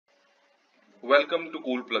Welcome to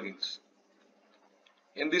Cool Plugins.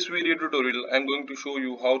 In this video tutorial, I am going to show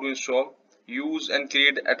you how to install, use and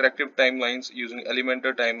create attractive timelines using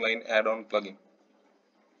Elementor Timeline add-on plugin.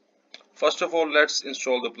 First of all, let's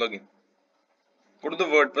install the plugin. Go to the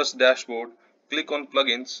WordPress dashboard, click on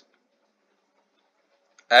Plugins,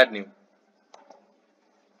 Add New.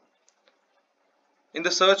 In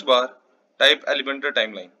the search bar, type Elementor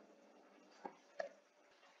Timeline.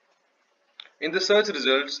 In the search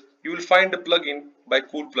results, you will find a plugin by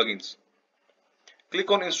Cool Plugins.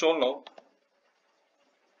 Click on Install Now.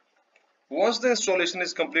 Once the installation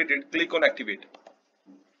is completed, click on Activate.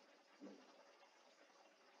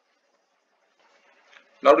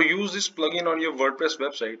 Now to use this plugin on your WordPress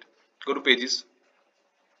website, go to Pages,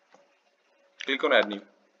 click on Add New.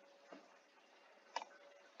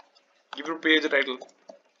 Give your page a title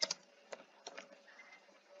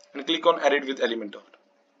and click on Edit with Elementor.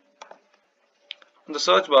 On the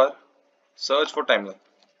search bar, search for timeline.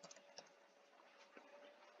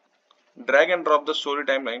 Drag and drop the story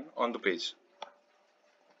timeline on the page.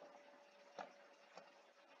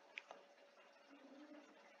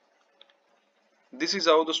 This is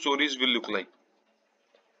how the stories will look like.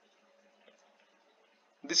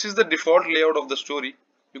 This is the default layout of the story.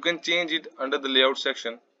 You can change it under the layout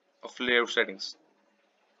section of layout settings.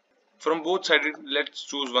 From both sided, let's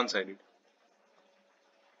choose one-sided.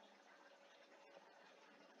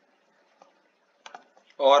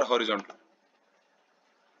 Or horizontal.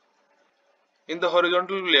 In the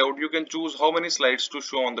horizontal layout, you can choose how many slides to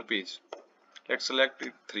show on the page. Let's select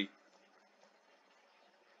it 3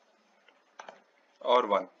 or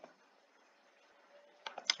 1.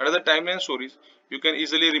 Under the timeline stories, you can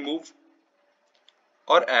easily remove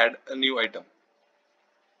or add a new item.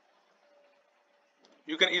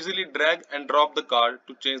 You can easily drag and drop the card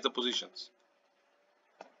to change the positions.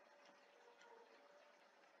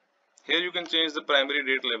 Here you can change the primary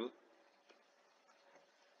date label.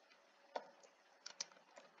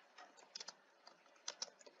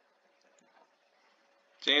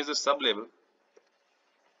 Change the sub label.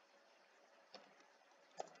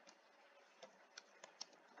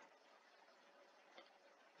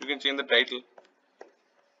 You can change the title.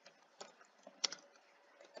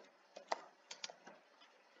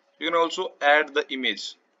 You can also add the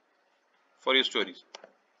image for your stories.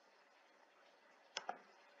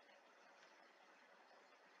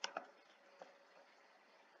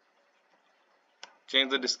 Change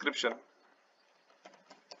the description.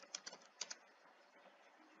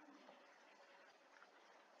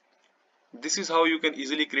 This is how you can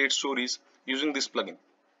easily create stories using this plugin.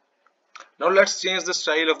 Now let's change the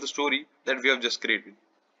style of the story that we have just created.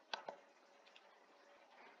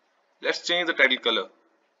 Let's change the title color.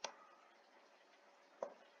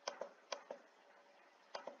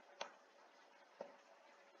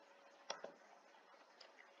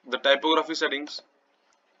 The typography settings.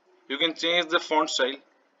 You can change the font style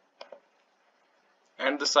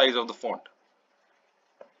and the size of the font.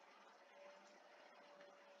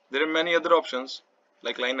 There are many other options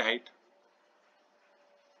like line height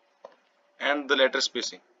and the letter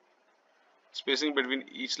spacing between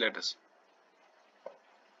each letters.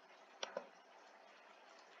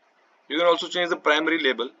 You can also change the primary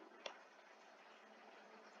label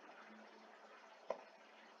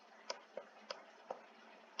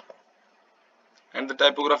and the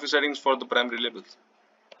typography settings for the primary labels.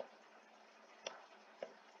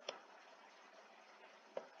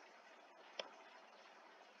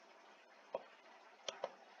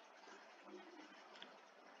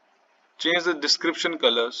 Change the description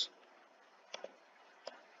colors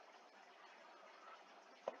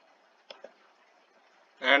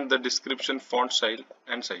and the description font style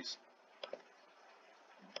and size.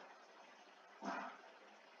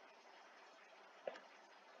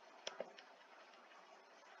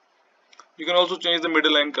 You can also change the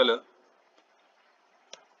middle line color.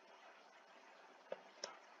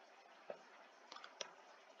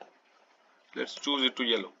 Let's choose it to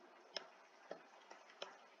yellow.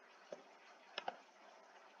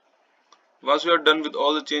 Once you are done with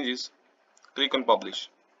all the changes, click on Publish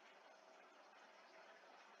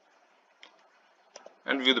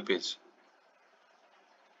and view the page.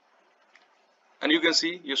 And you can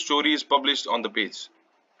see your story is published on the page.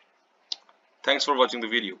 Thanks for watching the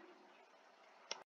video.